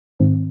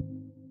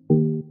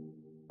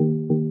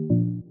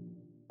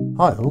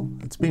Hi all,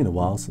 it's been a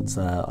while since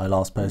I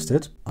last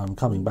posted. I'm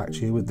coming back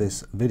to you with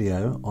this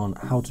video on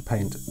how to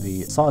paint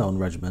the Scion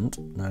regiment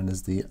known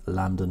as the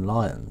Lambdan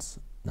Lions.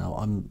 Now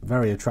I'm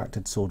very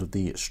attracted to sort of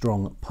the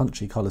strong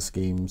punchy colour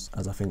schemes,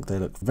 as I think they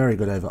look very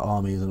good over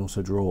armies and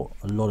also draw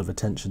a lot of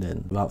attention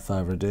in. Without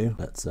further ado,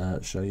 let's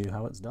show you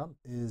how it's done.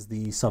 Here's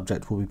the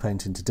subject we'll be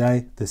painting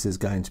today. This is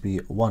going to be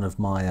one of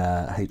my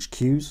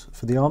HQs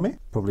for the army,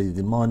 probably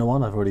the minor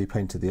one. I've already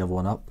painted the other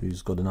one up,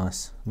 who's got a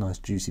nice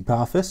juicy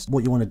power fist.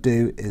 What you want to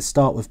do is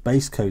start with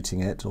base coating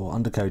it or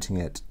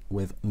undercoating it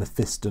with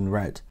Mephiston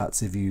red.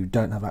 That's if you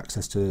don't have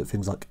access to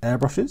things like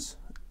airbrushes.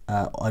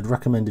 I'd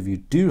recommend, if you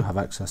do have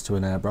access to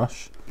an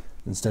airbrush,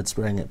 instead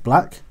spraying it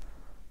black,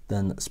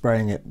 then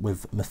spraying it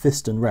with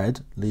Mephiston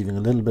red, leaving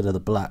a little bit of the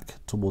black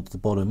towards the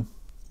bottom,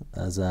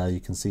 as you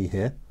can see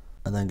here,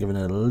 and then giving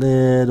it a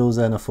little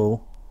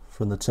zenithal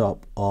from the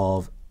top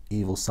of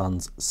Evil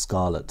Sun's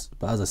Scarlet.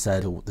 But as I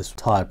said, this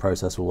entire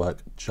process will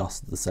work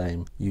just the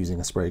same using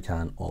a spray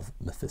can of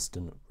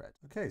Mephiston red.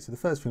 Okay, so the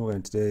first thing we're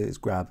going to do is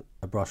grab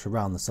a brush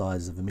around the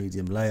size of a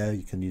medium layer.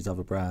 You can use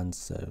other brands,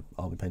 so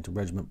Army Painter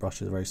Regiment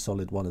brush is a very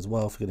solid one as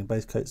well for getting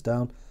base coats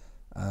down.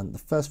 And the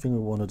first thing we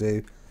want to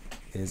do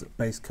is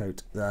base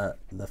coat the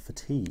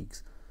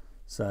fatigues.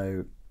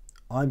 So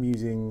I'm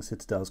using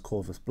Citadel's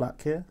Corvus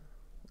Black here.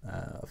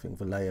 I think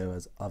Vallejo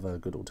has other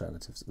good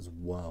alternatives as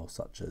well,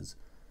 such as,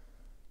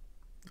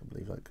 I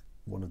believe, like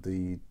one of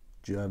the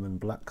German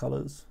black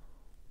colours.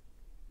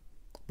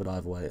 But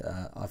either way,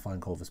 I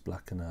find Corvus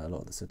Black and a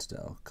lot of the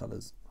Citadel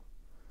colours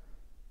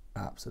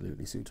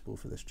absolutely suitable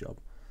for this job.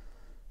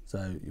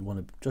 So you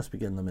want to just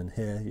begin them in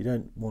here. You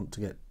don't want to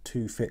get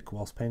too thick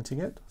whilst painting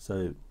it.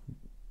 So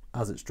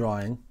as it's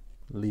drying,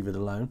 leave it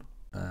alone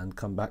and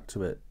come back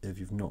to it if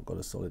you've not got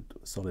a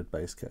solid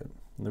base coat.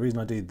 And the reason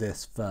I do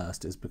this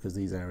first is because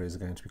these areas are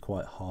going to be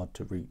quite hard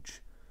to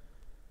reach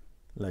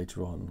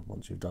later on,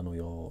 once you've done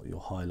all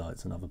your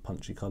highlights and other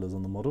punchy colours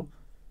on the model.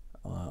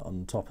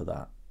 On top of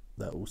that,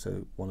 they're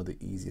also one of the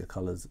easier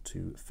colours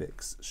to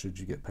fix should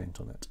you get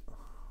paint on it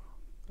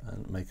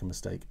and make a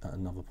mistake at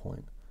another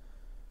point.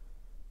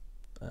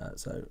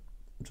 So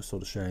I'm just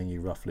sort of showing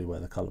you roughly where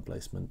the colour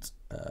placement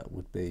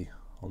would be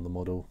on the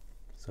model.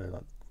 So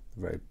like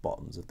the very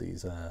bottoms of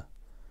these,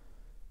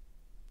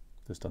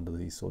 just under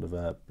these sort of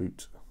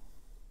boot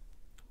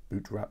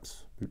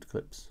wraps, boot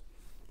clips,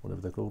 whatever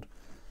they're called.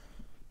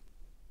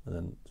 And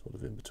then sort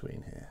of in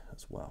between here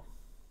as well.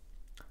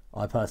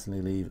 I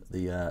personally leave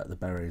the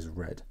berets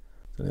red.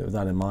 So with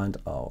that in mind,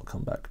 I'll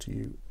come back to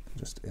you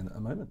just in a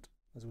moment.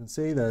 As you can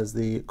see, there's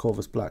the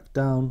Corvus Black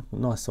down,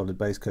 nice solid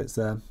base coats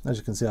there. As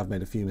you can see, I've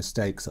made a few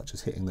mistakes, such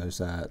as hitting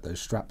those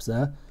straps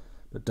there,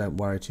 but don't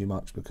worry too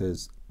much,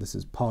 because this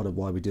is part of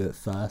why we do it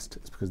first.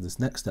 It's because this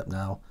next step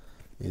now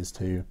is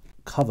to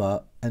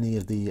cover any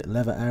of the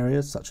leather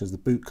areas, such as the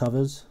boot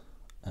covers,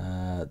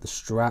 the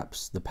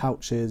straps, the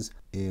pouches,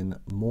 in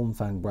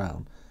Mournfang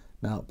brown.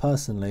 Now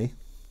personally,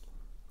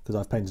 because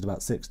I've painted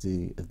about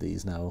 60 of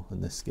these now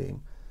in this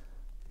scheme,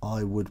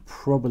 I would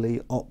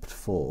probably opt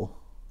for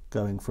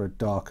going for a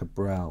darker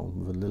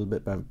brown with a little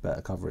bit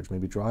better coverage,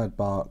 maybe Dryad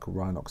Bark,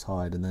 Rhinox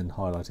Hide, and then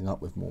highlighting up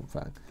with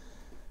Mournfang.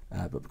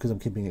 But because I'm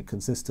keeping it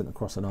consistent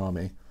across an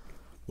army,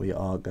 we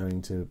are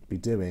going to be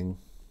doing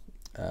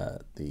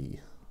the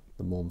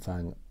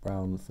Mournfang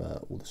brown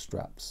for all the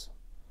straps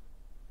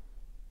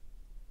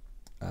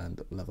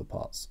and leather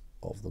parts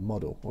of the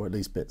model, or at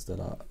least bits that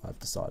I've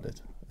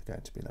decided are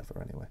going to be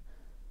leather anyway.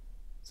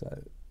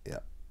 So yeah,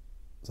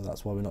 so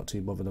that's why we're not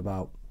too bothered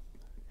about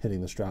hitting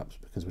the straps,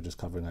 because we're just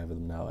covering over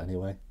them now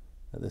anyway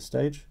at this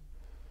stage.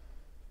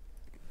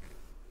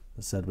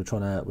 As I said, we're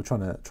trying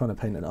to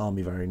paint an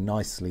army very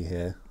nicely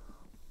here.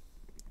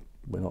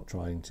 We're not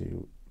trying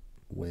to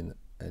win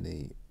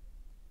any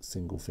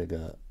single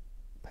figure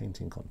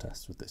painting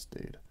contests with this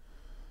dude.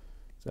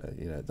 So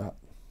you know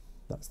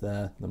that's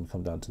there. Then we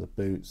come down to the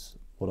boots.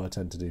 What I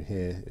tend to do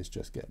here is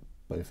just get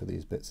both of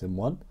these bits in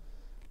one.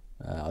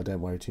 I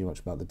don't worry too much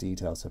about the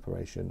detail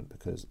separation,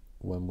 because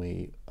when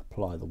we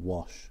apply the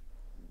wash,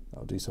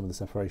 that'll do some of the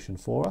separation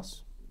for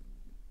us.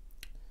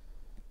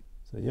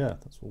 So yeah,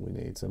 that's all we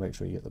need. So make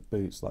sure you get the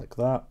boots like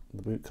that,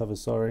 the boot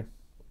covers, sorry.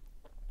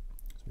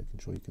 Just making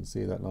sure you can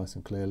see that nice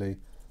and clearly.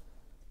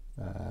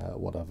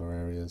 What other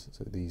areas?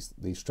 So these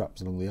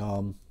straps along the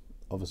arm,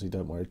 obviously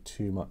don't worry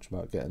too much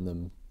about getting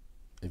them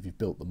if you've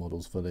built the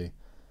models fully.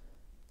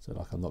 So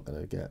like, I'm not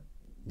going to get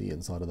the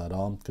inside of that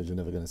arm because you're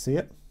never going to see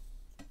it.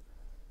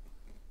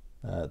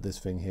 This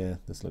thing here,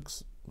 this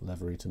looks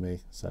leathery to me,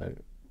 so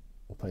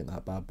we'll paint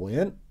that bad boy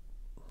in,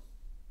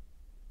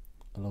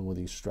 along with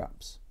these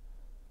straps.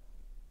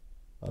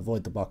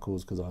 Avoid the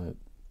buckles because I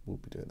will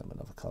be doing them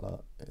another colour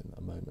in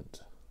a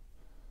moment.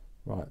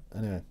 Right,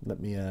 anyway, let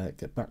me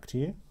get back to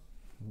you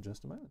in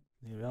just a moment.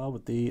 Here we are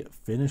with the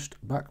finished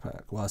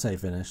backpack. Well, I say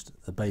finished,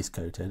 the base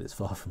coated, it's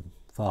far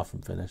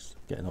from finished,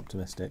 getting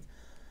optimistic.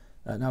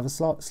 Now with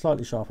a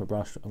slightly sharper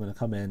brush, I'm going to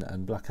come in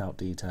and black out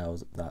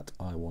details that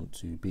I want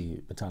to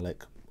be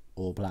metallic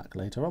or black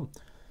later on.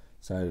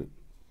 So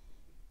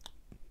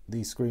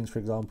these screens, for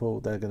example,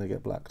 they're going to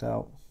get blacked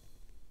out.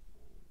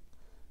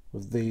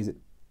 With these it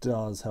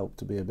does help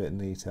to be a bit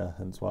neater,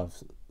 hence why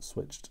I've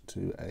switched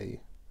to a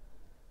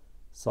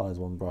size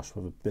 1 brush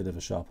with a bit of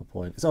a sharper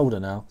point. It's older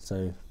now,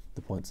 so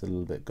the point's a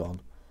little bit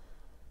gone.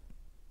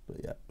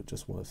 But yeah, we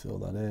just want to fill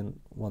that in.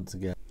 Once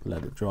again,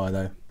 let it dry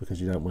though,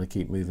 because you don't want to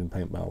keep moving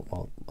paint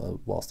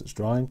whilst it's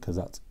drying, because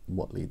that's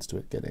what leads to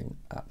it getting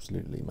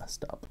absolutely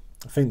messed up.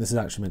 I think this is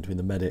actually meant to be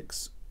the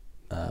medic's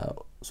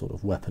sort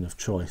of weapon of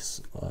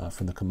choice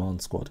from the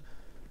command squad,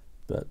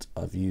 but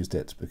I've used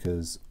it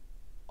because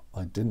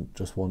I didn't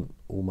just want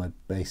all my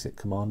basic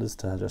commanders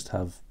to just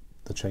have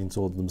the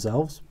chainsaw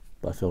themselves,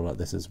 but I feel like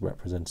this is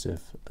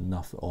representative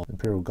enough of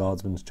Imperial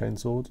Guardsmen's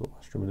chainswords or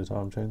Astra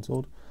Militarum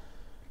chainsword.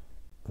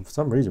 And for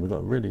some reason we've got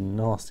a really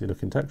nasty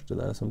looking texture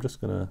there, so I'm just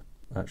going to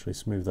actually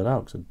smooth that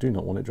out because I do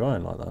not want it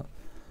drying like that.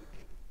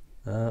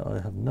 I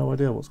have no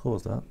idea what's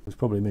caused that. It's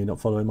probably me not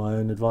following my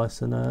own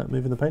advice and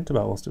moving the paint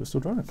about whilst it was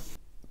still drying.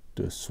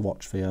 Do a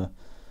swatch for you.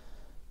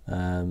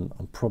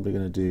 I'm probably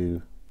going to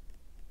do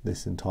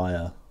this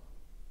entire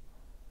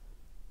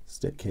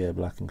stick here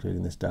black,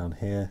 including this down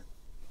here,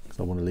 because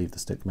I want to leave the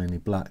stick mainly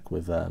black,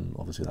 with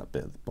obviously that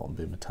bit at the bottom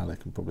being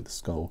metallic and probably the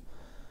skull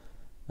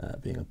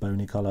being a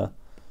bony colour.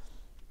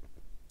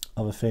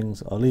 Other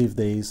things, I'll leave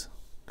these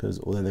because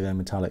although they're going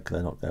metallic,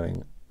 they're not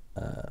going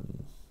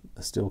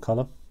a steel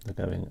colour,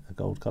 they're going a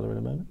gold colour in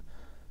a moment.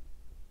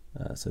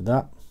 So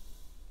that,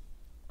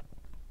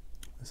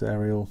 this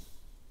aerial,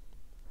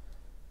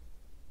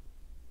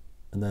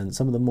 and then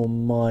some of the more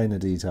minor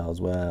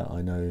details where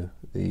I know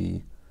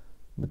the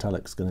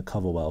metallic's going to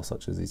cover well,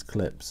 such as these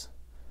clips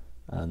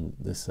and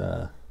this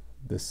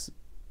this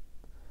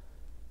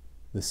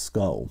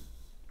skull.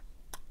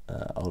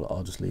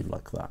 I'll just leave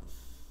like that,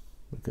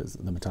 because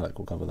the metallic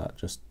will cover that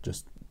just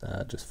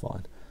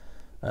fine.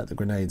 The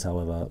grenades,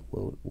 however,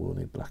 will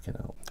need blacking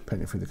out.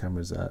 Painting through the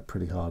camera is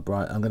pretty hard.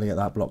 Right, I'm going to get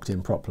that blocked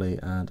in properly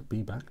and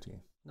be back to you.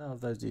 Now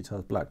with those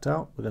details blacked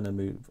out, we're going to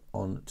move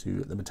on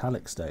to the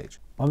metallic stage.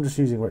 I'm just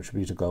using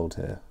Retributor Gold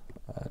here,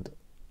 and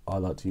I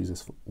like to use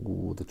this for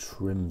all the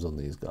trims on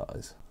these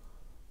guys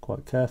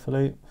quite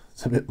carefully.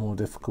 It's a bit more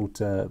difficult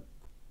to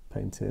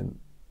paint in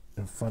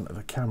front of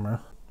a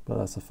camera, but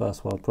that's a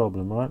first world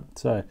problem, right?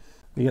 So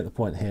you get the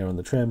point here on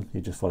the trim, you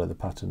just follow the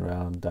pattern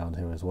around down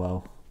here as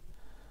well.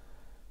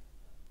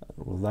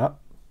 All that,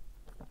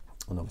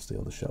 and obviously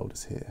on the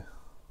shoulders here.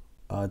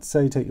 I'd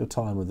say take your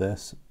time with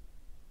this,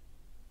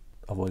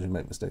 otherwise you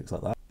make mistakes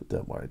like that, but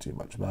don't worry too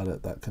much about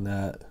it. That can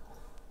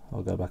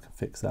I'll go back and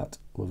fix that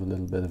with a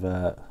little bit of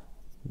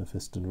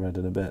Mephiston red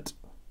in a bit.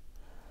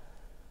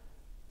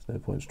 There's no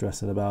point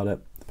stressing about it.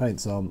 The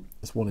paint's on,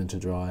 it's wanting to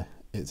dry,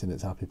 it's in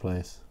its happy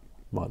place,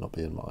 might not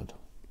be in mine.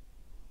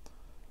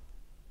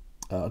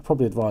 I'd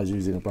probably advise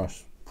using a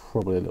brush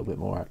probably a little bit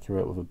more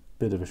accurate with a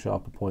bit of a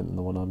sharper point than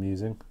the one I'm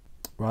using.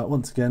 Right,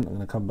 once again, I'm going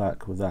to come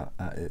back with that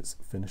at its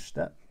finished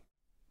step.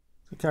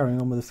 So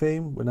carrying on with the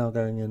theme, we're now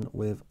going in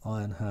with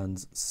Iron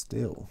Hands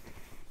Steel.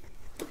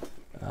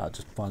 I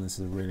just find this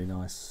is a really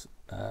nice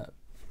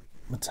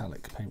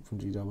metallic paint from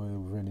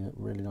GW,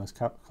 really nice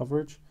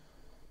coverage.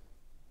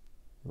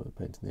 We're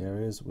painting the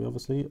areas we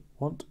obviously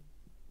want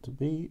to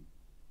be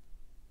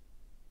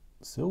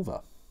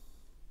silver.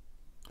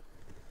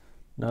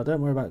 Now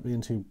don't worry about it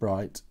being too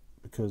bright,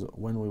 because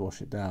when we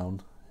wash it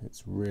down,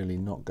 it's really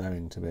not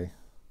going to be,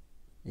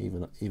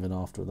 even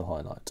after the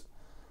highlight.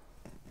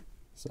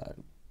 So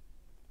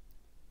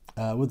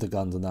with the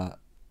guns and that,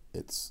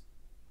 it's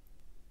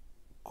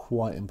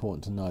quite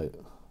important to note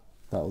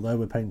that although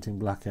we're painting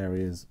black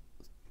areas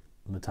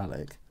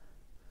metallic,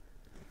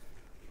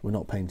 we're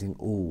not painting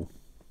all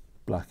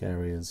black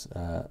areas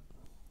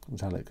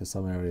metallic, because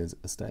some areas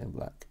are staying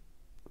black.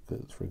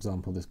 Because for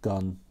example, this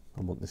gun,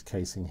 I want this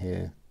casing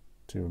here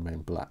to remain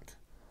black.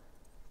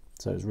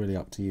 So it's really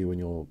up to you when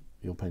you're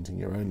painting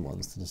your own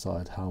ones to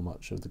decide how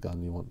much of the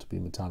gun you want to be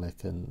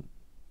metallic and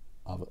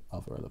other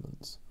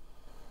elements,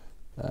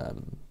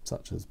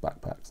 such as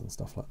backpacks and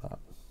stuff like that.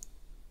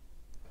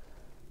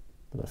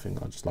 But I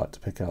think I just like to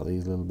pick out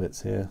these little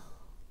bits here.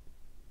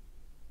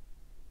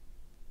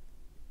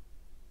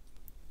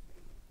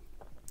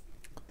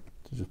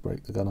 To just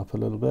break the gun up a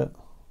little bit.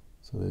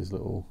 So these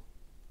little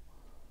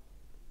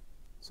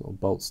sort of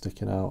bolts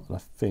sticking out, and I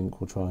think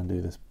we'll try and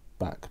do this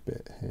back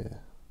bit here.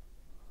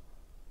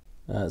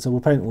 So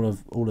we'll paint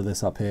all of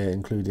this up here,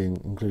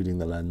 including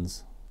the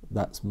lens.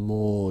 That's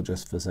more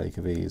just for sake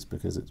of ease,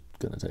 because it's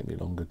going to take me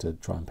longer to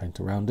try and paint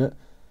around it.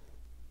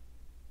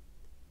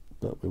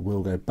 But we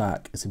will go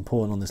back. It's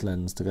important on this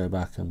lens to go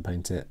back and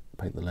paint the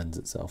lens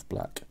itself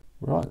black.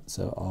 Right,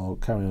 so I'll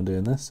carry on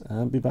doing this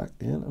and be back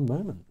in a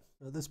moment.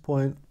 At this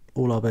point,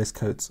 all our base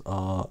coats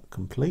are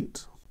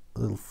complete. A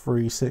little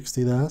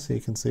 360 there, so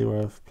you can see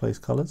where I've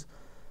placed colours.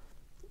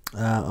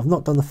 I've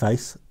not done the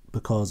face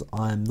because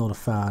I'm not a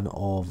fan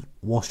of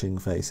washing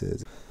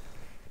faces.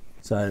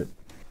 So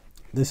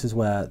this is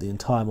where the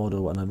entire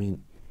model, and I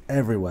mean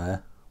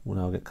everywhere, will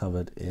now get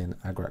covered in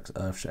Agrax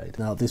Earthshade.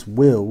 Now this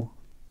will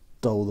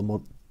dull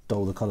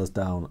the colours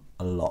down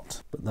a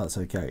lot, but that's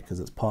okay because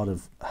it's part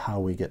of how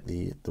we get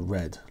the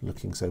red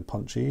looking so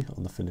punchy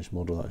on the finished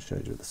model that I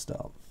showed you at the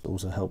start. It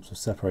also helps with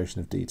separation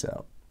of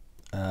detail.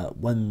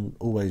 When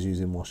always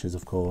using washes,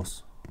 of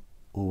course,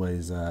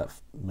 always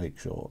make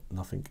sure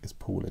nothing is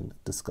pooling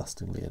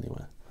disgustingly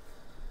anywhere.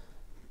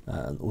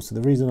 And also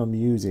the reason I'm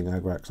using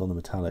Agrax on the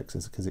metallics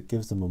is because it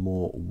gives them a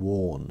more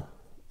worn,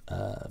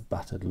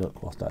 battered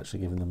look whilst actually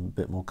giving them a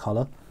bit more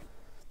colour.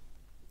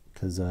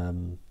 Because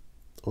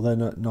although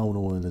Nuln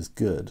Oil is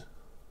good,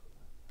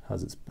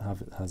 has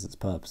its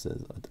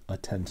purposes, I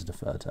tend to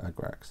defer to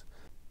Agrax.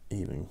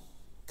 Even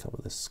cover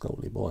this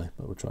Scully boy,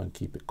 but we'll try and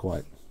keep it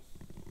quite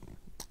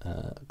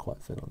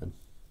thin on him.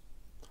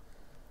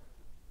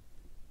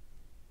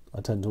 I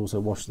tend to also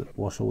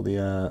wash all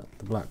the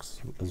blacks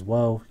as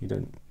well. You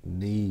don't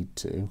need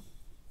to,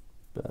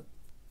 but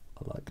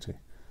I like to.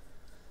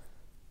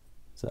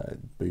 So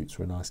boots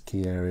are a nice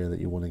key area that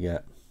you want to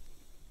get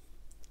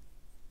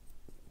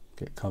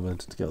covered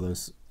to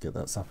get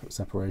that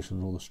separation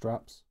in all the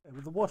straps.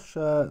 With the wash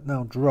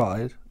now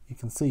dried, you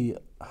can see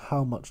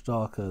how much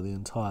darker the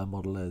entire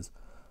model is,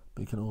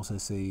 but you can also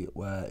see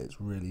where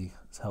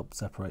it's helped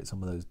separate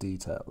some of those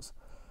details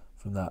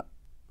from that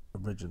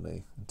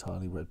originally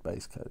entirely red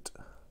base coat.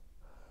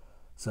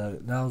 So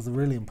now's the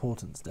really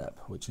important step,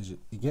 which is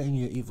you're getting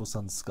your Evil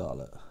Sunz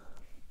Scarlet,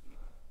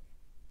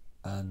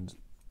 and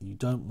you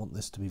don't want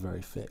this to be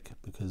very thick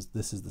because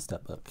this is the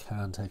step that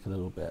can take a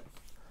little bit,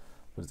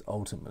 but it's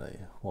ultimately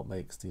what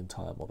makes the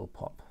entire model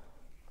pop.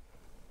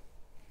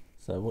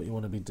 So what you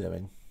want to be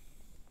doing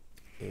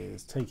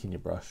is taking your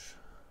brush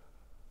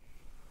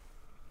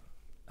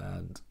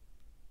and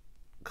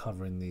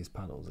covering these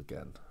panels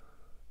again.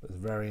 It's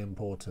very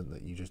important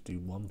that you just do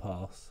one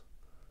pass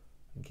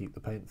and keep the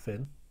paint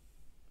thin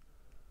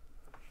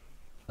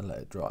and let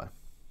it dry.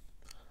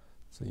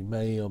 So you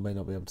may or may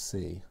not be able to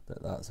see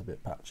that that's a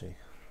bit patchy,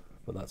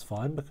 but that's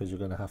fine because you're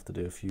going to have to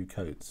do a few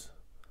coats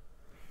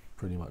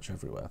pretty much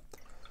everywhere.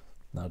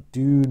 Now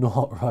do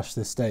not rush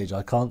this stage.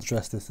 I can't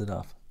stress this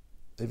enough.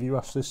 If you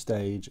rush this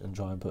stage and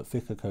try and put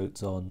thicker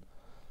coats on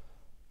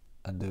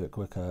and do it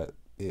quicker,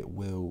 it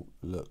will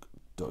look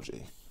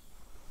dodgy.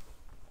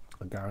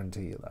 I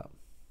guarantee you that.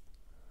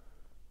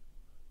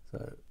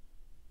 So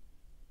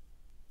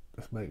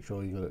just make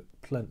sure you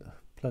got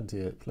plenty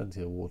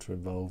of water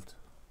involved,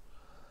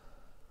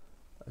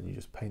 and you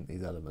just paint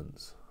these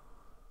elements.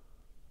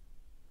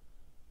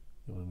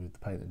 You want to move the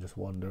paint in just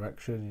one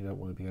direction. You don't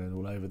want to be going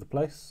all over the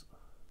place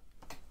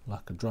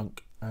like a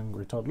drunk,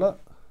 angry toddler.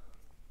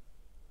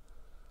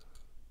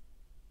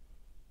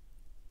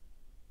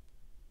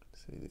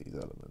 See these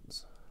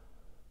elements.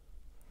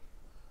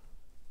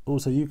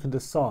 Also, you can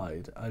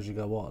decide as you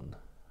go on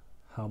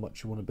how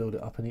much you want to build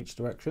it up in each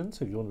direction.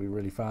 So if you want to be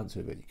really fancy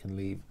with it, you can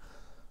leave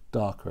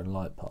darker and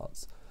light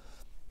parts.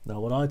 Now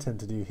what I tend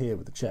to do here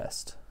with the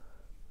chest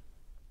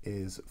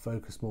is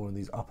focus more on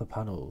these upper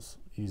panels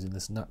using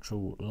this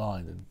natural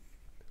line and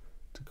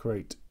to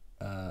create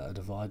a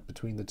divide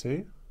between the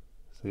two.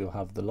 So you'll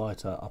have the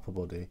lighter upper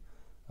body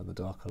and the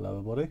darker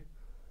lower body.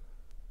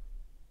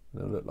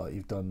 And it'll look like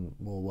you've done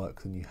more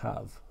work than you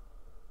have.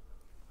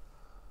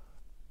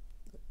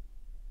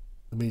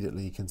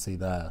 Immediately you can see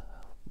there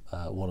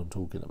what I'm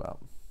talking about.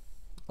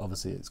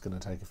 Obviously it's going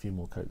to take a few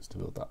more coats to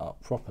build that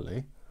up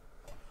properly.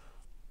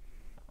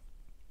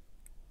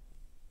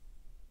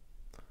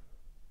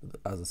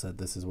 As I said,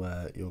 this is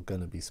where you're going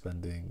to be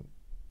spending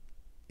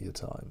your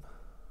time.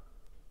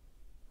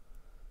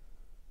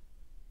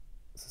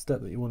 It's a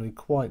step that you want to be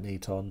quite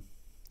neat on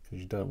because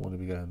you don't want to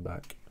be going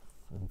back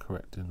and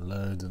correcting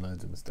loads and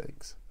loads of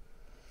mistakes.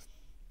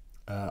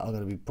 I'm going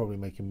to be probably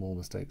making more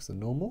mistakes than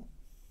normal,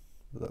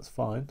 but that's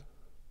fine.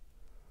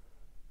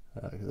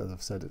 Because as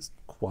I've said, it's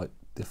quite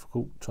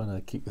difficult trying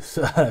to keep this,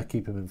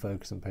 keep him in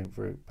focus and paint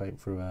through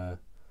a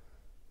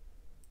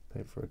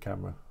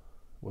camera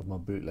with my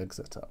bootleg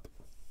set up.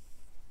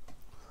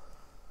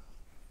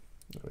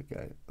 There we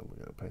go, and we're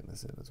going to paint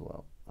this in as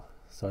well.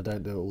 So I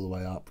don't do it all the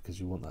way up because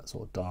you want that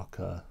sort of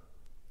darker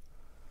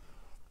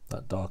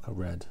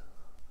red.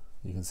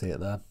 You can see it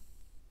there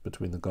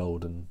between the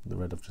gold and the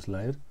red I've just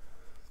layered.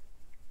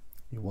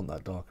 You want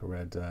that darker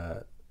red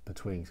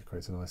between to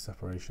create a nice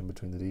separation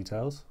between the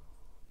details.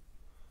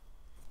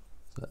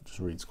 So that just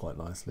reads quite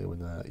nicely when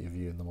you're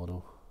viewing the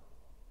model.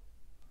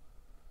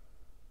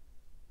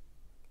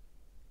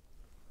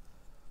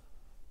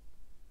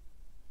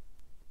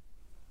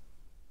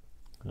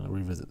 I'm going to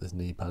revisit this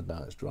knee pad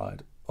now it's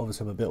dried.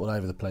 Obviously I'm a bit all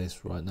over the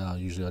place right now.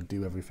 Usually I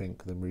do everything,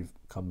 then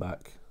come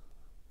back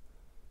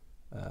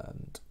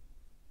and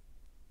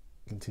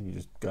continue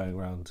just going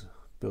around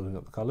building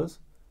up the colours.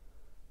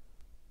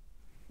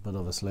 But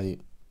obviously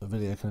a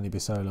video can only be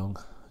so long,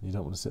 and you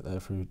don't want to sit there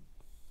for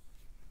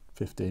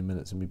 15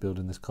 minutes and be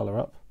building this colour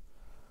up.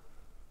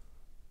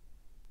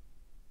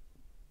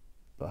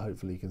 But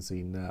hopefully you can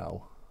see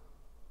now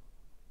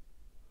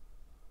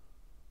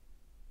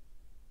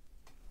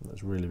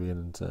that's really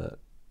beginning to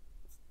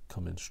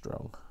come in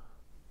strong.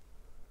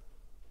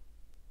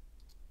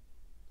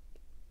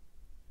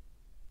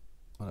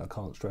 And I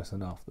can't stress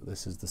enough that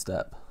this is the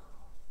step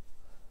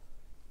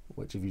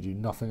which if you do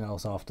nothing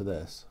else after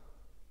this,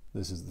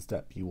 this is the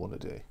step you want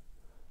to do,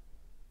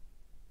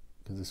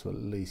 because this will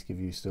at least give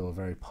you still a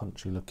very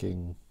punchy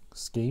looking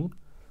scheme,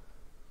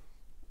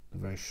 a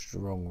very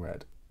strong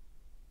red,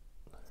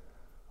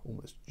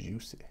 almost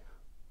juicy.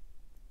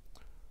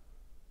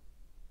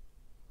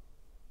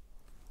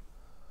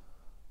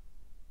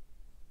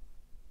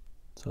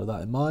 So with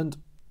that in mind,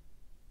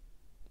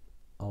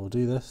 I will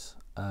do this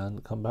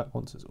and come back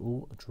once it's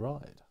all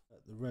dried.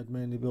 The red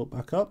mainly built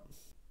back up.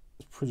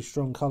 It's a pretty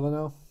strong colour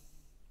now.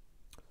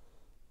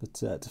 But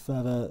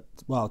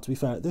to be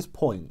fair, at this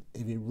point,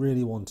 if you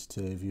really wanted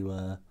to, if you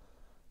were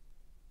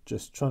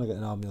just trying to get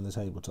an army on the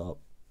tabletop,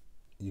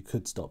 you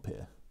could stop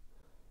here.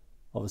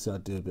 Obviously,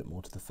 I'd do a bit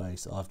more to the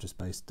face. I've just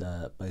base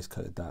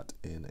coated that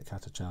in a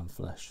Catachan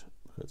flesh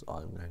because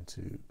I'm going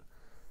to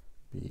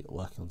be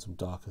working on some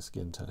darker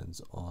skin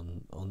tones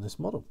on this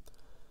model.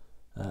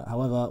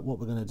 However, what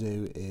we're going to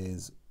do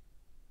is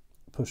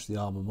push the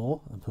armour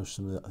more and push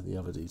some of the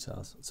other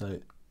details. So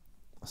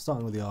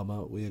starting with the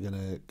armour, we are going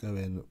to go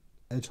in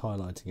edge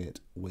highlighting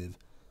it with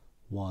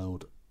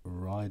Wild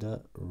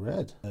Rider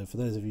Red. So for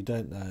those of you who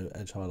don't know,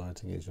 edge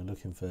highlighting is you're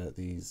looking for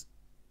these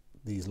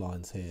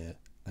lines here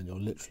and you're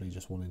literally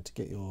just wanting to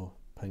get your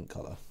paint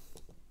colour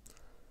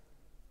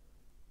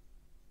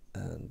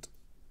and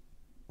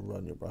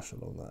run your brush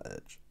along that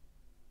edge.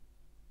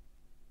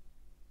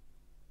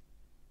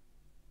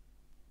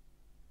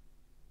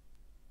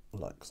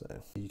 Like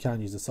so. You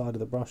can use the side of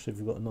the brush if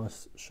you've got a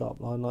nice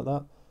sharp line like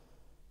that,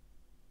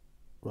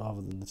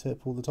 rather than the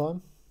tip all the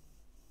time.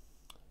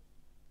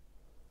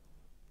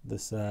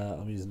 This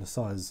I'm using a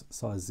size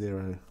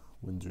 0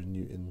 Winsor &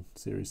 Newton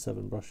Series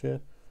 7 brush here.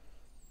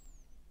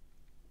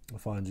 I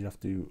find you have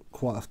to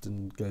quite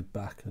often go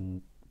back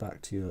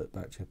to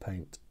your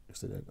paint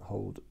because they don't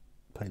hold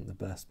paint the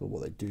best, but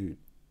what they do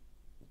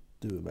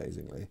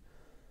amazingly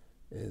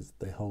is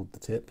they hold the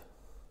tip.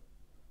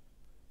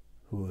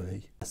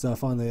 So I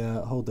find they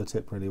hold their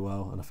tip really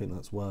well, and I think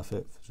that's worth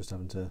it for just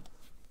having to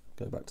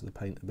go back to the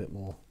paint a bit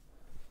more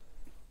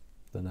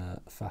than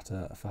a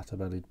fatter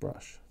bellied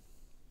brush.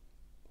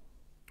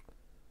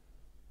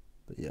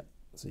 But yeah,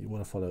 so you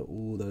want to follow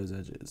all those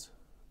edges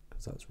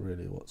because that's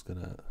really what's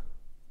gonna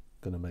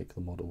make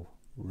the model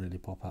really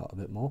pop out a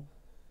bit more.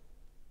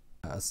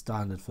 As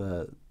standard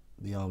for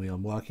the army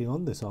I'm working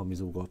on, this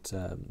army's all got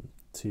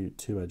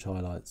two edge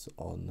highlights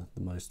on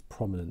the most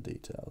prominent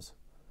details.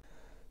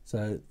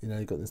 So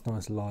you've got this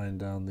nice line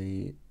down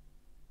the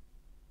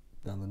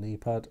knee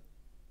pad,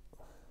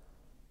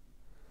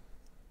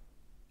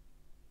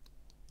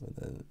 and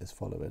then it's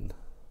following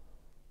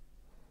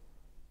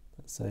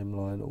that same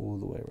line all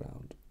the way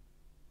around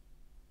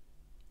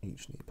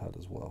each knee pad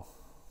as well.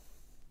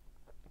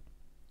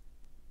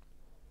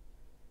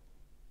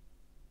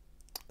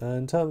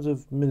 In terms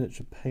of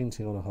miniature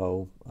painting on a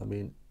whole, I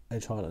mean,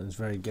 edge highlighting is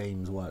very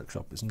Games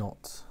Workshop. It's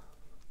not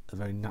a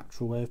very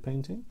natural way of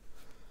painting.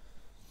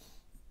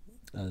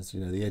 As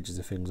the edges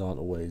of things aren't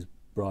always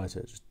brighter,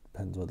 it just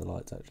depends where the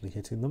light's actually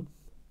hitting them.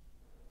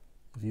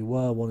 If you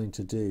were wanting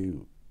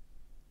to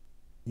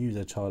use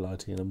edge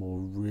highlighting in a more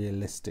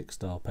realistic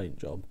style paint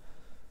job,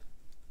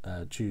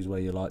 choose where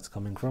your light's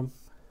coming from.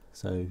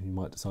 So you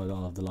might decide,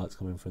 I'll have the lights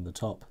coming from the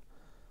top,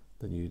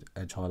 then you'd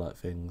edge highlight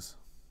things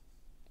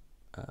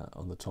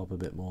on the top a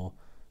bit more,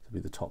 to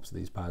be the tops of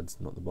these pads,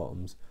 not the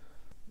bottoms.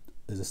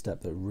 There's a step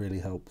that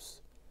really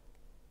helps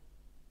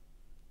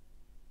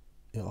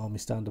your army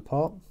stand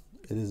apart.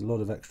 It is a lot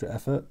of extra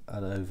effort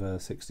at over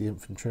 60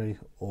 infantry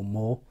or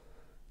more.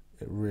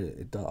 I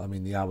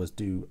mean, the hours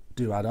do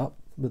add up,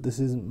 but this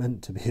isn't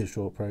meant to be a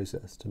short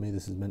process. To me,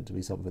 this is meant to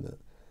be something that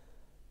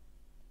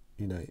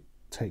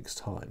takes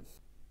time,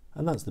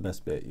 and that's the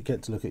best bit. You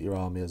get to look at your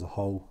army as a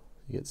whole.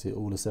 You get to see it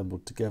all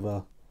assembled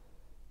together,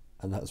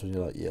 and that's when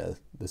you're like, yeah,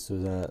 this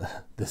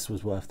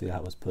was worth the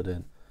hours put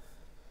in.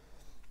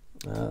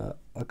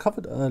 I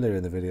covered earlier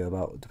in the video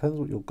about it depends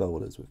what your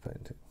goal is with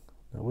painting.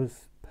 Now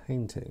with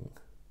painting,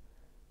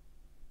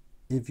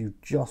 if you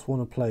just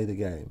want to play the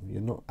game,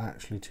 you're not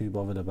actually too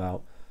bothered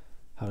about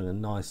having a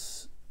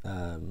nice,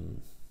 I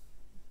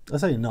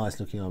say nice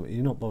looking army,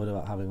 you're not bothered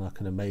about having like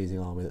an amazing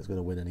army that's going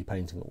to win any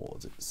painting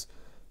awards.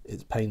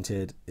 It's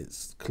painted,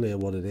 it's clear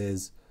what it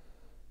is,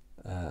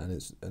 and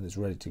it's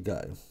ready to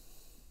go.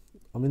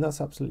 I mean,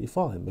 that's absolutely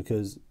fine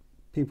because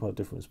people have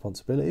different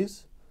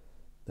responsibilities.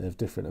 They have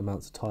different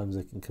amounts of times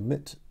they can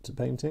commit to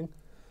painting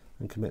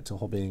and commit to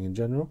hobbying in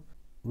general.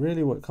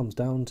 Really what it comes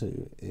down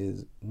to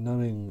is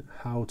knowing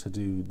how to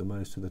do the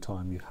most of the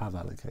time you have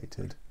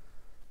allocated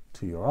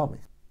to your army.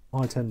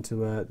 I tend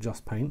to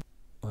just paint.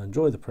 I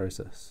enjoy the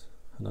process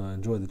and I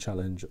enjoy the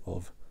challenge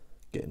of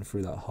getting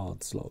through that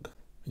hard slog.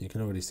 You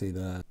can already see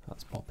there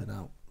that's popping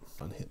out,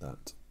 and hit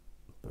that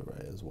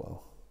beret as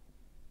well.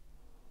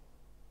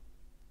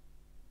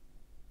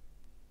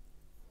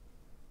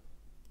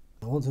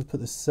 Now once I've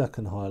put the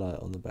second highlight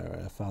on the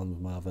beret, I found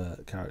with my other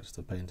characters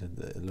I painted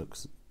that it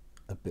looks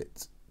a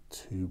bit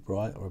too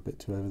bright or a bit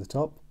too over the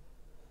top,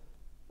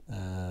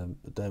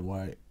 but don't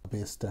worry, there'll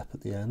be a step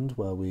at the end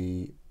where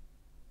we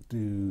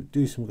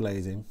do some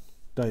glazing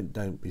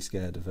don't be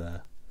scared of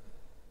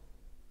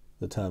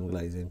the term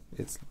glazing.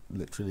 It's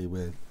literally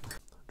we're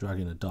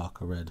dragging a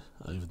darker red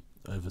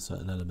over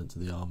certain elements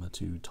of the armour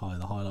to tie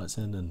the highlights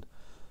in and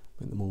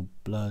make them all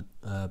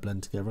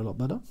blend together a lot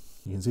better.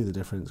 You can see the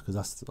difference because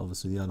that's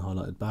obviously the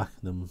unhighlighted back,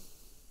 and then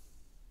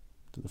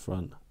to the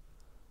front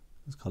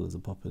those colours are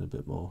popping a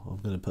bit more.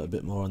 I'm going to put a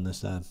bit more on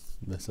this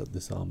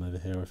this arm over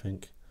here, I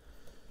think,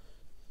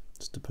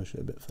 just to push it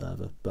a bit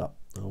further, but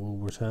I will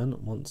return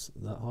once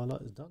that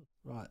highlight is done.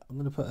 Right, I'm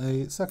going to put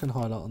a second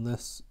highlight on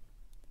this.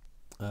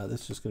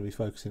 This is just going to be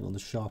focusing on the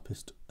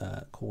sharpest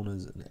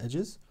corners and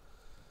edges.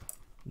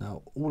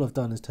 Now all I've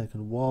done is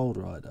taken Wild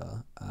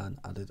Rider and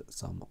added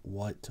some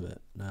white to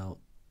it. Now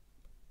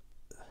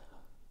it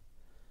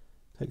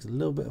takes a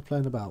little bit of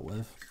playing about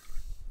with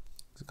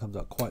because it comes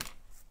out quite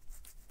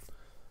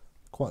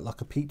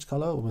like a peach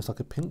colour, almost like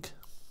a pink.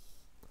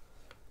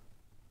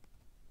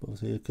 But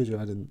obviously because you're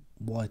adding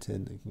white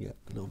in, it can get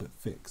a little bit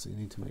thick, so you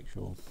need to make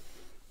sure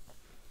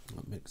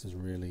that mix is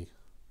really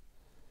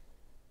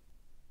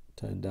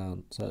toned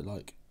down. So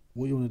like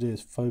what you want to do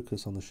is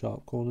focus on the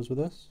sharp corners with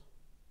this.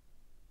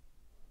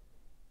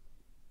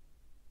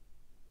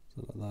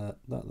 So like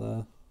that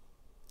there.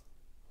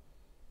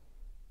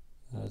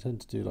 I tend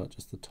to do like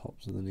just the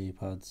tops of the knee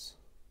pads,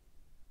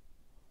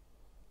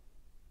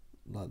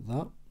 like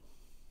that.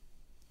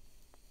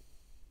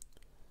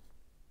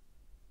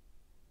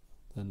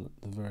 Then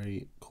the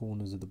very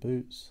corners of the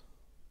boots.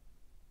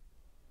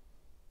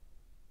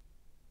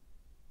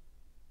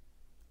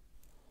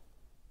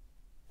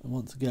 And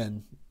once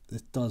again,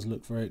 this does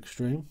look very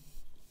extreme,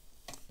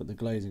 but the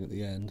glazing at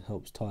the end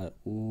helps tie it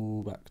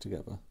all back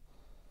together.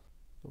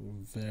 But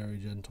we're very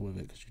gentle with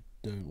it because you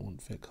don't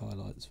want thick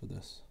highlights for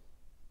this.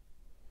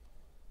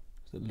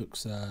 It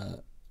looks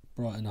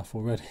bright enough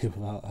already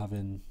without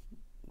having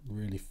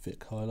really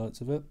thick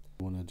highlights of it.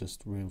 I want to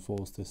just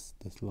reinforce this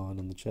line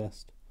on the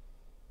chest.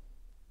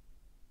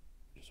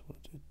 Just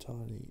want to do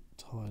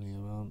a tiny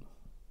amount.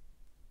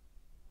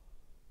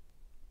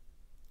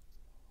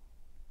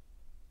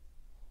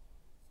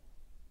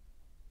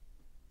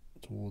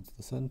 Towards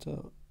the centre.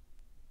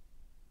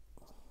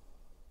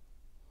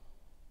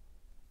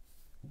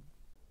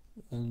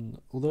 And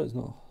although it's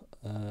not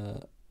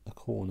a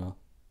corner,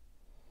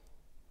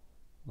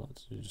 I'd like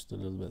to do just a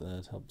little bit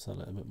there to help sell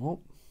it a bit more.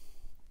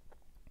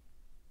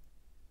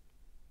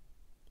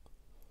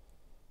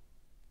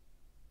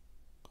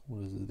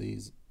 Corners of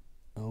these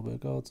elbow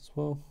guards as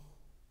well,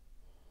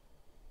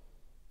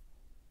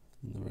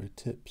 and the very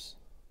tips.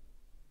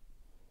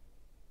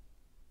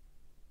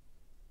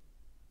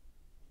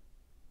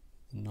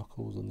 The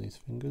knuckles on these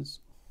fingers.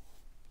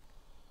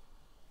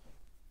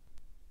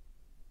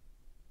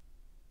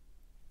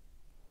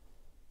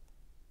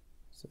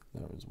 So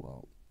there as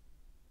well.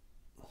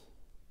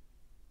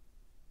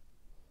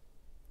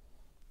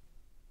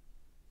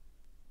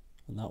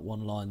 And that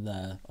one line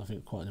there, I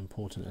think, quite an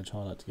important edge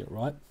highlight to get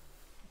right.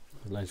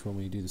 Because later on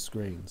when you do the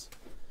screens,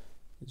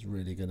 it's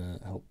really going to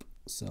help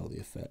sell the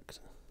effect,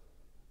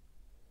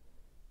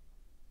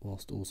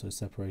 whilst also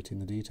separating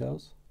the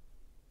details.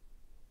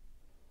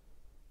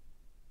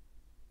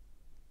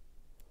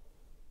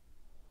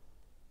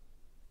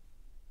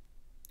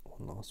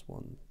 One last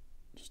one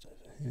just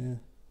over here.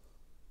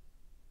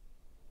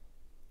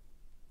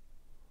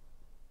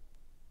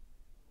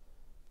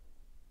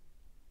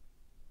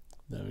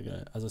 There we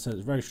go. As I said,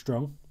 it's very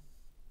strong,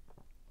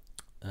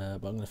 but I'm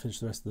going to finish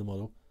the rest of the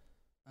model.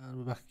 And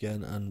we're back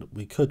again, and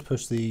we could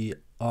push the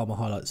armour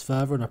highlights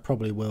further, and I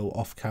probably will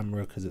off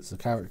camera because it's a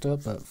character,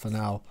 but for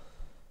now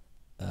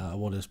I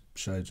want to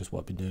show just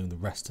what I've been doing the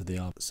rest of the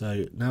armour.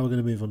 So now we're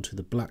going to move on to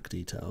the black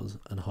details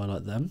and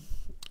highlight them.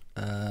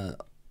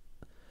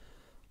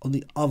 On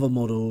the other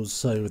models,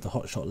 so with the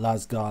hotshot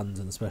las guns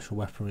and the special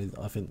weaponry,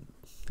 I think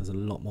there's a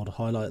lot more to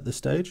highlight at this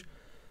stage.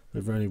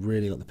 We've only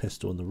really got the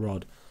pistol and the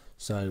rod.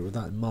 So with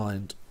that in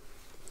mind,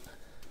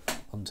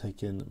 I'm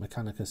taking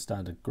Mechanica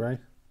Standard Grey.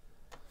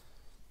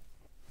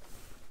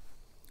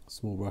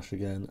 Small brush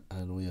again,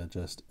 and we are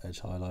just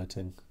edge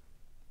highlighting.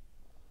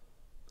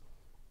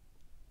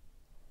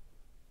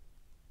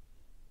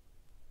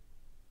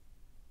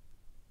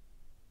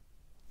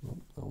 Oh,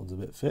 that one's a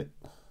bit thick.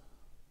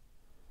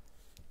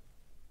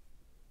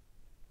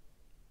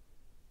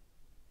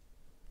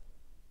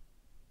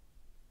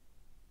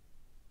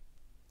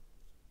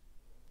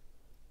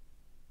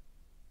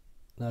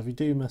 Now if you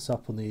do mess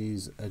up on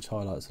these edge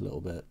highlights a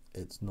little bit,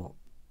 it's not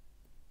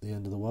the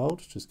end of the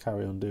world, just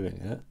carry on doing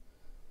it.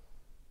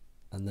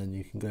 And then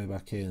you can go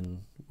back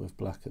in with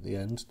black at the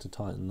end to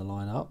tighten the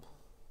line up.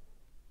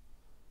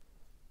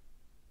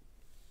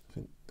 I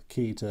think the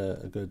key to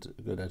a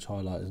good edge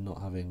highlight is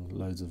not having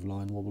loads of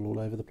line wobble all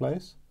over the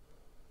place.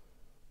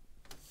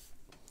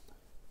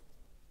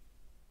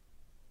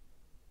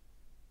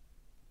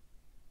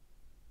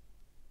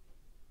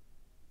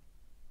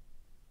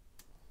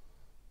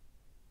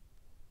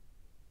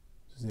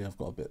 See, I've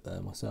got a bit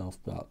there myself,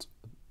 but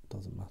it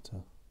doesn't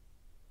matter.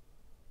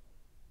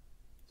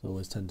 So I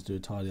always tend to do a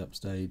tidy up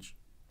stage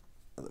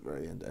at the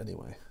very end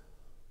anyway.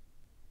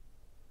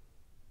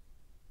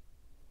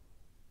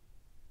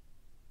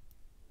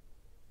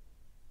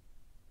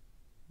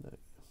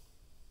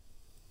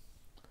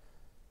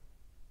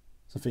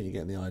 So I think you're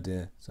getting the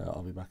idea, so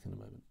I'll be back in a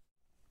moment.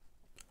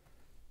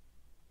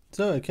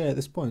 So okay, at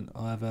this point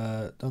I've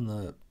done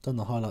the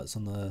highlights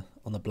on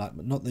the black,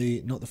 but not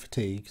the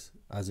fatigues,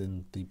 as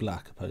in the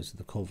black opposed to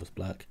the Corvus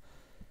black.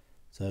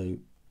 So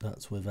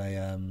that's with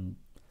a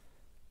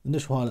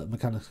initial highlight of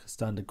Mechanica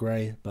Standard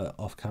Grey, but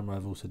off camera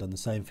I've also done the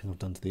same thing I've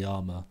done to the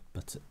armour,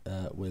 but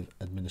with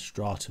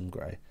Administratum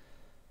Grey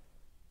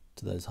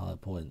to those higher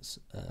points.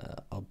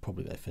 I'll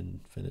probably go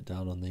thin it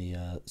down on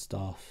the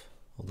staff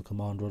or the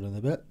command rod in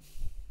a bit.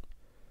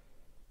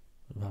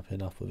 I'm happy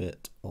enough with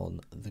it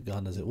on the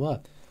gun, as it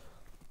were.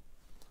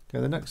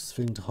 Okay, the next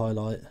thing to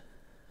highlight,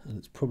 and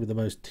it's probably the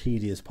most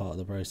tedious part of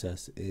the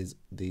process, is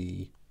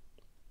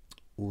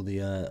all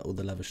the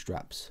leather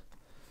straps.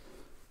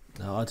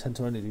 Now I tend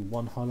to only do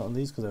one highlight on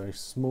these because they're very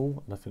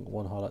small, and I think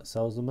one highlight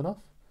sells them enough.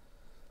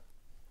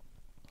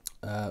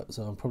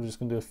 So I'm probably just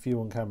going to do a few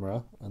on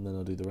camera, and then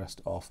I'll do the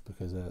rest off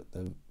because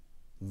they're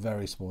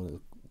very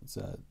small.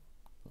 I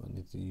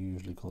need to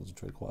usually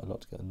concentrate quite a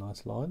lot to get a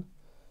nice line.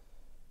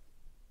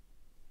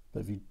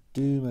 But if you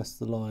do mess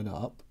the line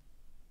up,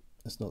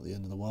 it's not the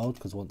end of the world,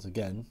 because once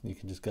again you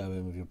can just go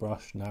in with your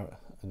brush, narrow,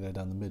 and go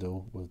down the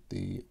middle with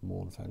the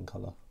Mornfang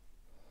colour.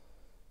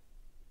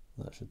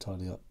 That should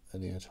tidy up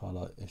any edge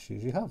highlight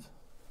issues you have.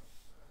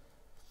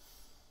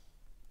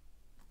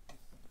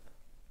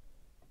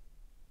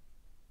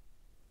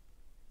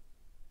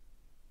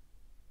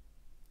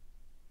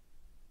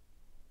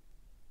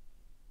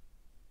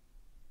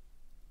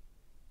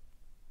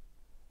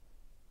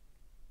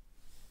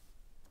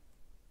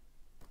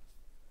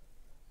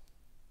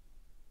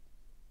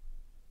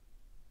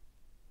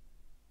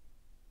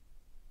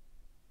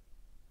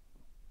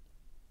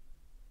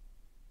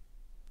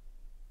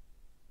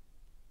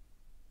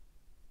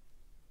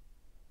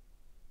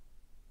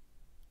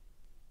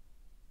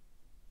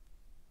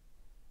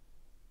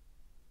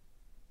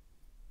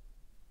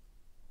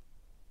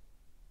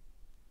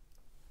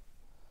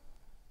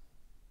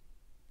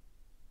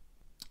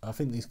 I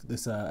think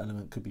this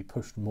element could be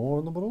pushed more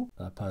on the model.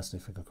 I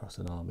personally think across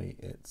an army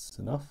it's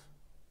enough,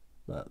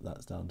 but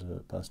that's down to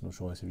personal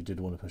choice. If you did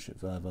want to push it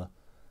further,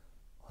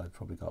 I'd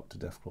probably go up to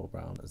Deathclaw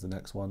Brown as the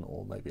next one,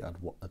 or maybe add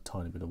a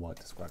tiny bit of white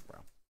to Scrag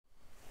Brown.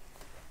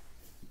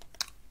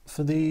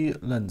 For the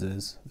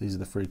lenses, these are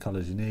the three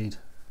colours you need.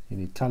 You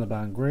need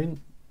Caliban Green,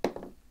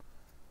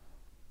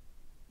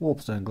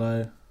 Warpstone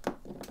Glow, and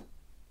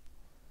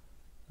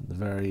the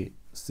very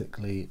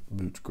sickly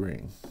Moot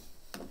Green.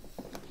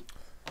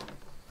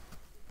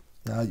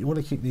 Now you want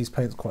to keep these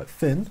paints quite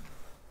thin.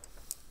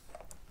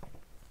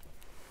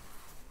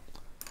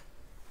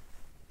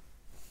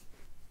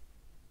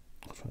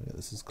 I'll try and get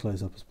this as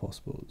close up as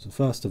possible. So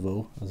first of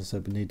all, as I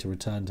said, we need to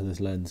return to this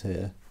lens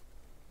here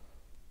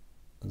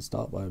and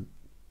start by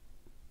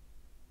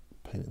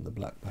painting the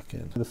black back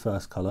in. The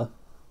first colour,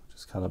 which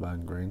is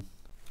Caliban Green.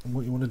 And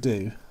what you want to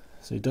do,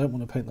 so you don't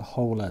want to paint the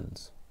whole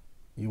lens.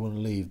 You want to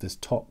leave this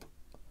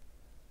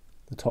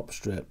the top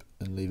strip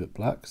and leave it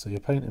black. So you're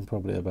painting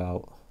probably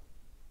about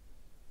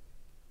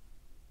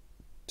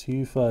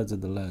 2/3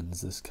 of the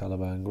lens this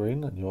Caliban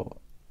Green, and you're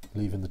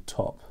leaving the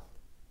top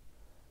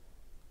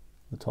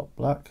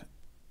black.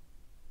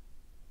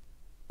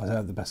 I don't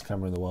have the best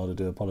camera in the world, I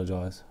do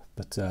apologise,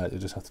 but you'll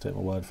just have to take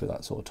my word for it.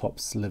 That sort of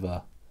top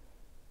sliver,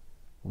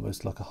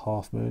 almost like a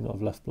half moon,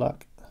 I've left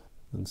black.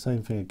 And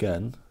same thing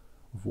again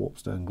with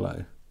Warpstone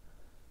Glow,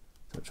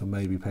 which I'm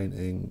maybe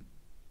painting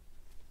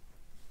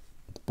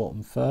the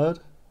bottom third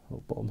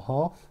or bottom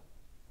half.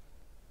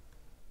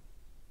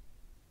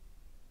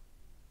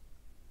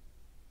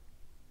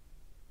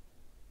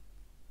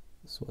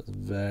 So it's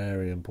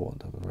very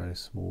important to have a very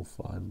small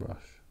fine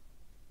brush.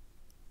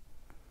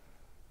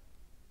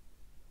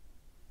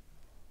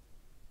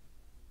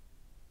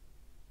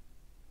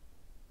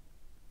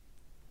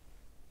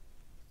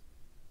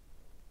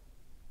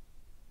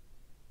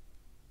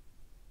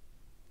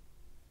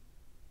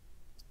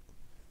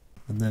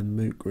 And then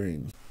Moot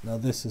Green. Now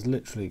this is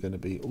literally going to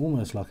be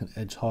almost like an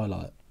edge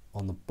highlight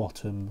on the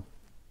bottom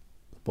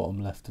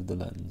left of the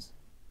lens.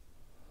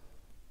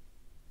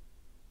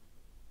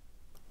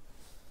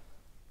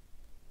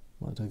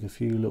 Might take a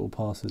few little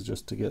passes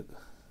just to get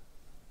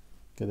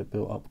it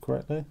built up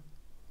correctly.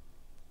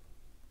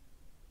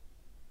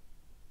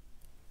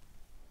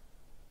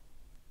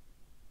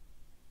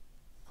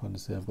 Kind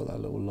of see I've got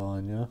that little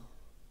line, yeah.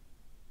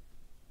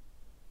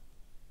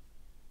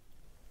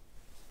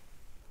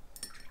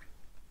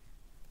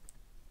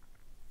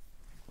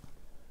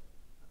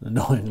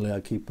 Annoyingly,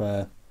 I keep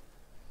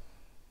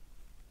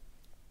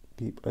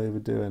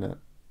overdoing it.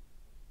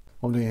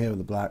 What I'm doing here with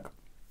the black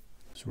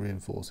is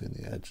reinforcing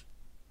the edge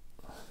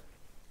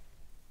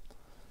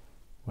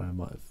where I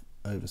might have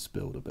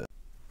overspilled a bit.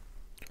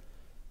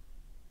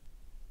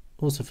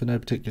 Also, for no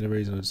particular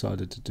reason, I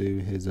decided to do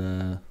his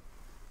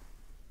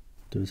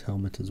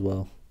helmet as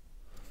well.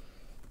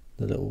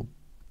 The little,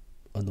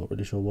 I'm not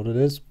really sure what it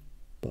is,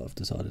 but I've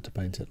decided to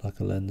paint it like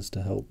a lens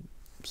to help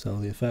sell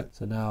the effect.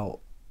 So now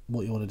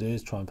what you want to do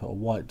is try and put a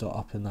white dot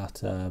up in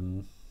that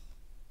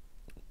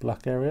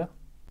black area.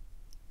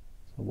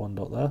 So one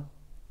dot there.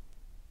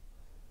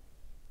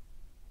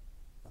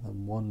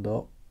 one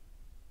dot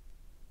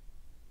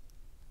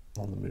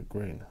on the moot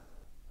green,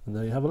 and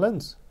there you have a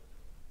lens.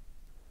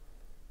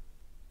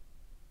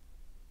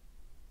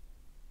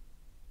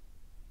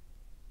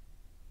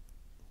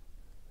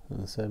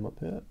 And the same up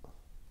here.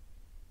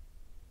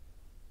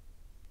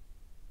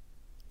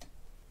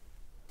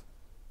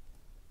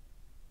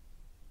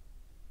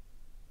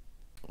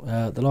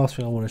 The last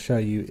thing I want to show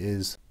you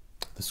is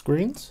the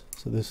screens.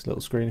 So this little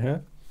screen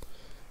here.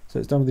 So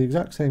it's done with the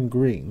exact same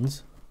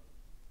greens,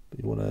 but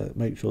you want to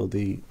make sure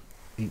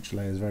each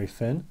layer is very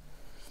thin.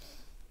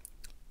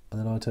 And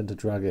then I tend to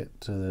drag it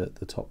to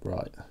the top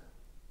right.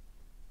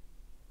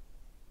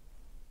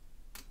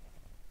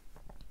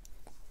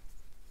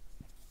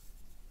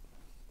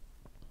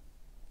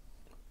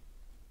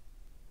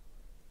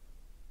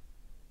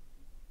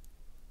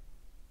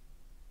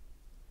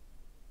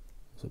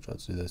 So I try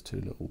to do those two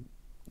little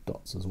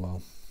dots as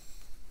well.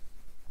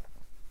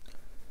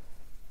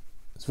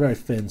 It's very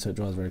thin, so it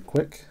dries very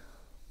quick.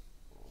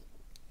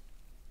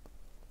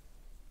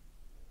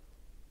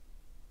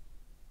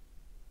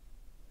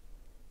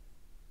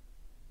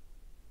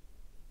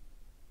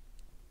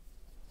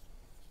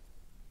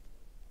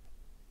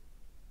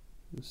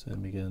 The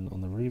same again on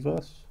the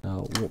reverse.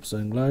 Now warp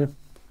zone glow,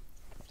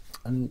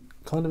 and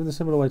kind of in a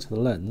similar way to the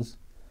lens,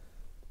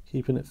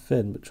 keeping it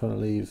thin but trying to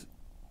leave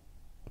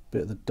a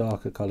bit of the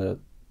darker colour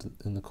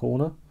in the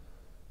corner.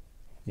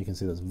 You can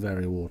see that's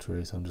very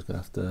watery, so I'm just going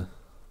to have to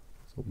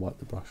sort of wipe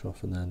the brush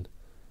off and then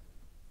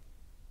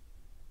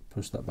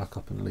push that back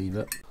up and leave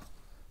it.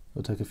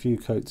 I'll take a few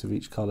coats of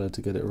each colour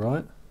to get it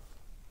right.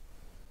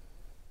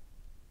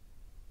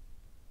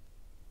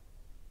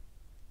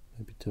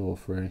 Maybe 2 or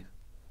 3.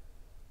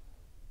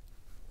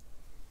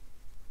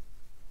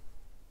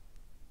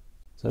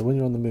 So when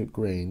you're on the moot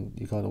green,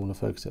 you kind of want to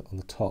focus it on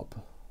the top.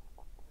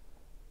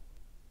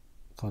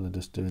 Kind of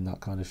just doing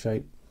that kind of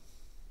shape,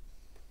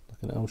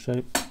 like an L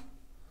shape.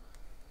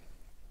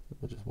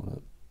 I just want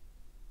to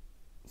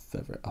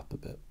feather it up a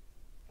bit.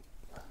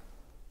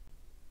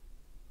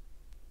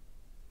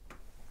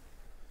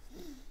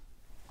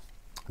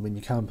 I mean,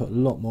 you can put a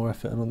lot more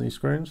effort in on these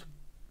screens.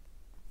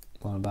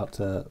 I'm about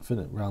to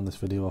round this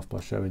video off by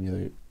showing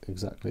you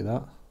exactly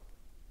that.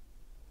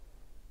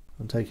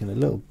 I'm taking a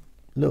little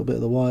bit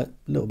of the white,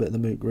 a little bit of the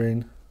moot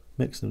green,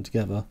 mixing them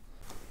together.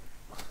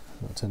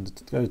 I tend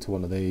to go to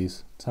one of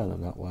these, turn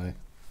them that way.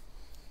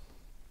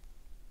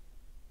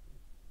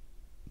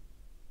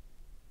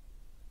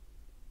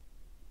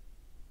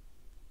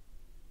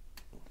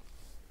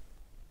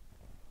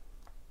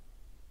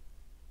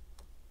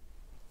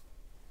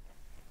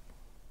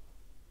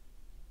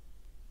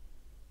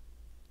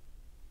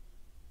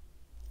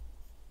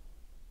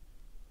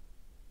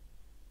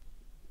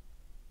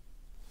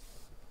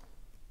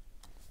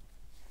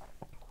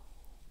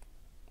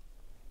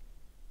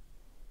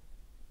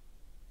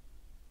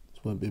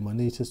 Won't be my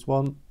neatest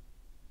one.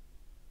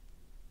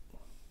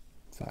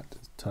 In fact,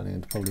 it's turning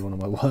into probably one of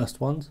my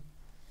worst ones.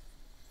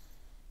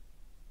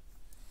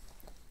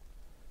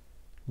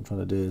 I'm trying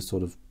to do is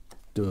sort of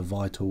do a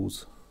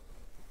vitals.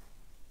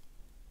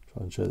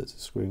 Try and show that it's a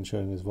screen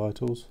showing his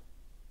vitals.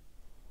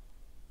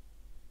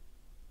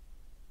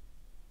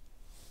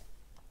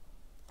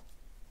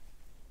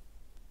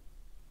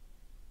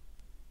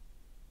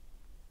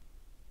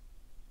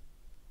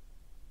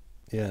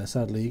 Yeah,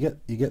 sadly you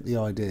get the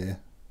idea.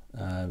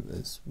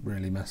 It's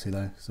really messy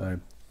though, so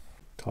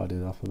tidy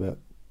it up a bit.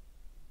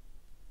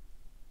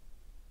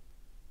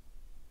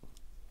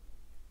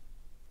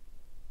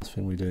 Last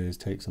thing we do is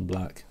take some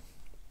black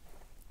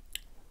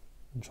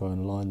and try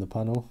and line the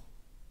panel.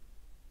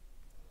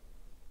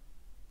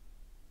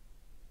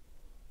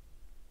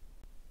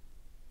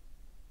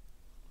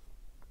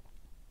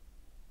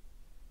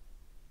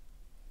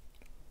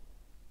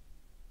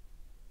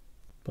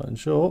 But in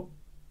short,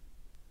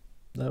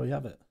 there we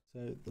have it.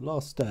 So the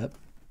last step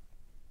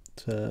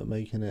to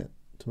making it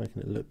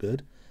look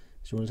good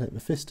is you want to take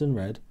Mephiston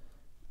red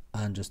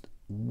and just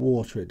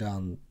water it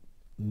down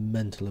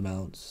mental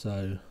amounts.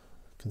 So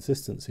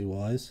consistency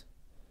wise,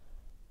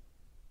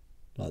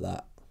 like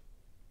that,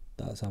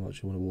 that's how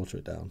much you want to water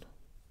it down.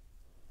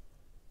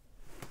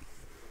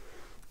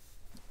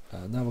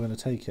 Now we're going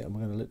to take it and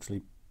we're going to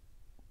literally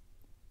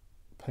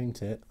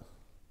paint it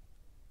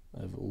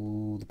over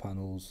all the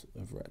panels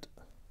of red.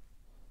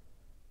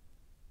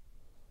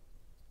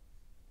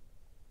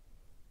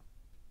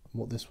 And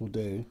what this will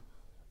do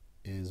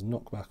is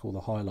knock back all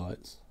the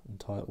highlights and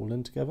tie it all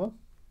in together.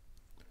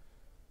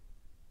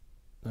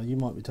 Now you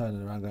might be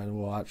turning around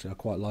going, well actually I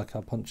quite like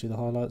how punchy the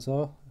highlights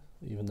are,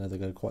 even though they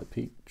go quite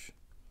peach.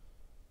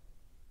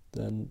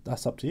 Then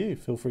that's up to you,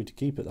 feel free to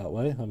keep it that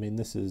way. I mean,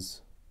 this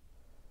is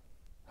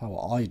how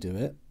I do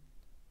it.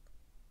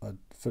 I'd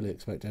fully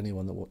expect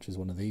anyone that watches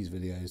one of these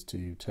videos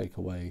to take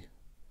away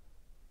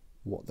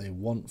what they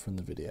want from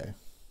the video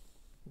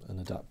and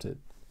adapt it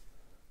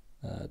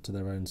to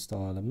their own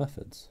style and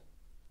methods.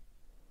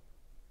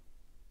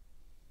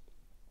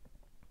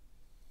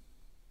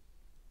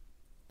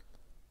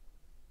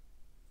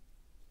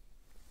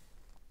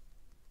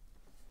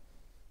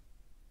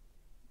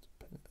 Let's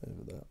pin it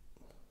over that.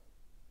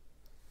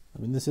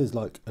 I mean, this is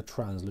like a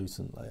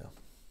translucent layer,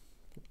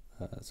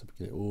 so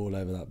we get it all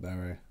over that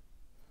berry.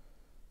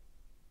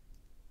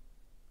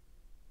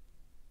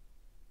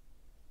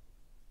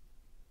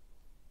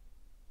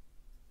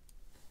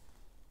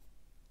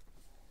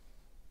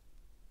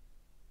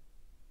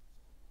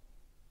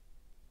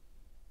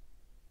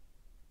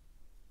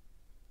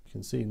 You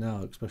can see now,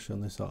 especially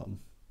on this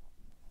arm,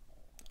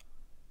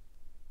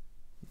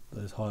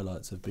 those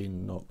highlights have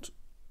been knocked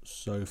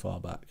so far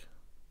back.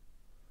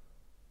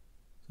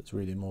 So it's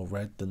really more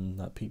red than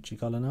that peachy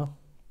colour now.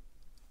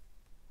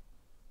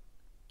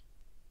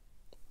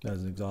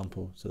 There's an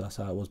example. So that's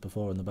how it was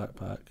before in the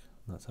backpack.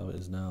 That's how it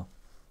is now.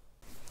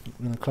 I'm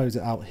going to close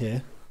it out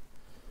here.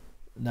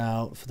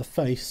 Now for the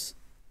face,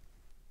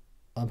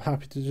 I'm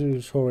happy to do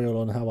a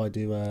tutorial on how I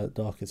do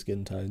darker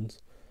skin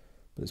tones.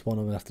 But it's one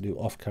I'm going to have to do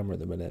off camera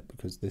at the minute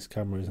because this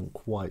camera isn't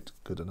quite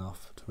good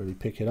enough to really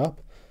pick it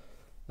up.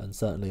 And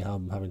certainly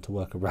I'm having to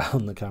work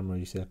around the camera.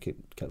 You see I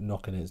kept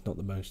knocking it. It's not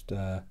the most,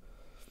 don't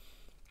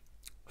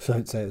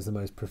say it's the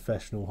most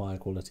professional high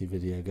quality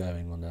video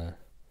going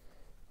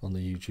on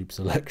the YouTube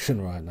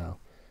selection right now.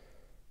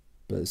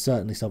 But it's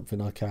certainly something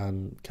I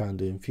can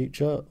do in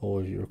future,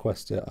 or if you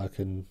request it I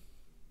can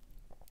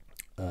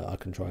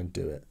try and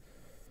do it.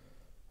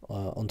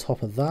 On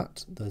top of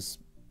that, there's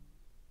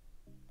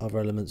other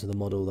elements of the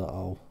model that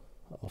I'll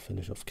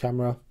finish off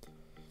camera.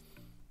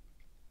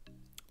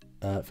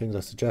 Things I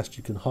suggest: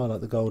 you can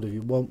highlight the gold if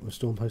you want with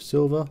Stormpost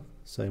Silver.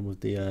 Same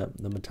with the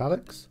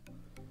metallics.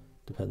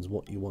 Depends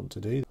what you want to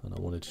do. And I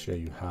wanted to show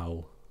you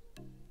how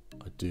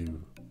I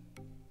do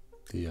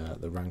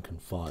the rank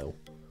and file.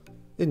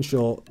 In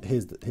short,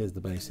 here's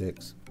the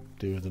basics.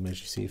 Do with them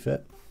as you see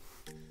fit.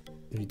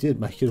 If you did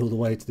make it all the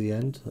way to the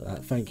end,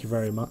 thank you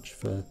very much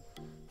for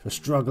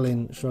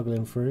struggling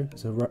through.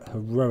 It's a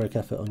heroic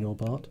effort on your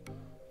part.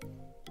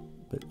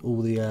 But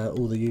all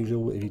the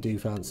usual. If you do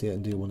fancy it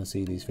and do want to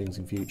see these things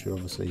in future,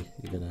 obviously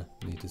you're gonna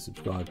need to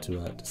subscribe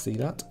to see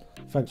that.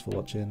 Thanks for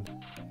watching,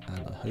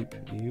 and I hope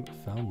you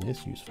found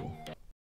this useful.